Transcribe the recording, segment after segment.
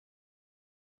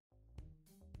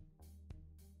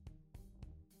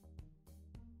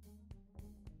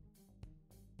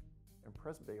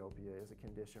Presbyopia is a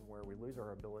condition where we lose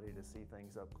our ability to see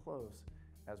things up close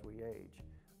as we age.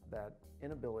 That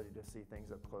inability to see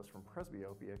things up close from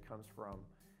presbyopia comes from,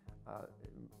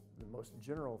 the most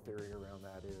general theory around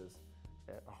that is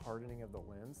a hardening of the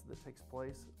lens that takes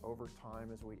place over time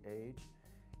as we age.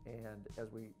 And as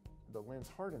the lens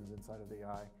hardens inside of the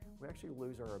eye, we actually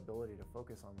lose our ability to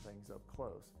focus on things up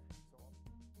close.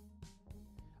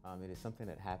 It is something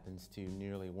that happens to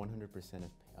nearly 100%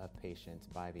 of patients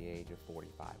by the age of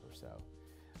 45 or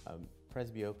so.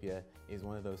 Presbyopia is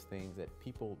one of those things that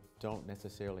people don't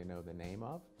necessarily know the name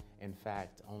of. In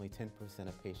fact, only 10%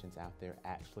 of patients out there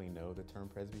actually know the term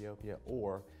presbyopia,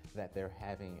 or that they're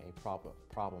having a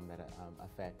problem that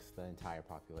affects the entire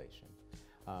population.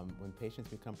 When patients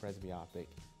become presbyopic,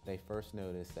 they first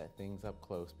notice that things up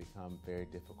close become very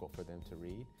difficult for them to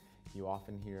read. You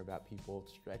often hear about people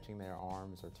stretching their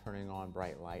arms or turning on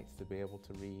bright lights to be able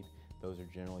to read. Those are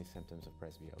generally symptoms of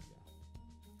presbyopia.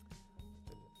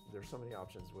 There's so many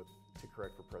options to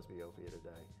correct for presbyopia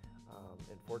today.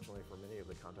 Unfortunately, for many of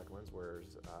the contact lens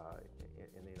wearers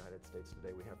in the United States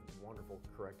today, we have wonderful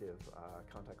corrective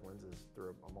contact lenses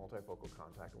through a multifocal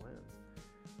contact lens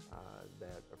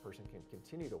that a person can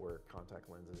continue to wear contact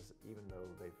lenses even though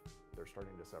they're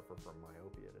starting to suffer from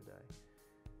myopia today.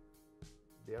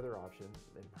 The other option,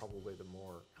 and probably the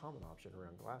more common option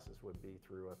around glasses, would be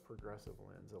through a progressive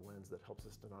lens, a lens that helps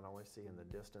us to not only see in the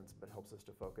distance, but helps us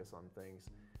to focus on things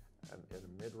in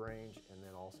the mid-range and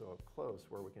then also up close,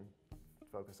 where we can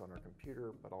focus on our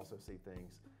computer, but also see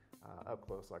things up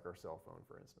close like our cell phone,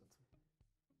 for instance.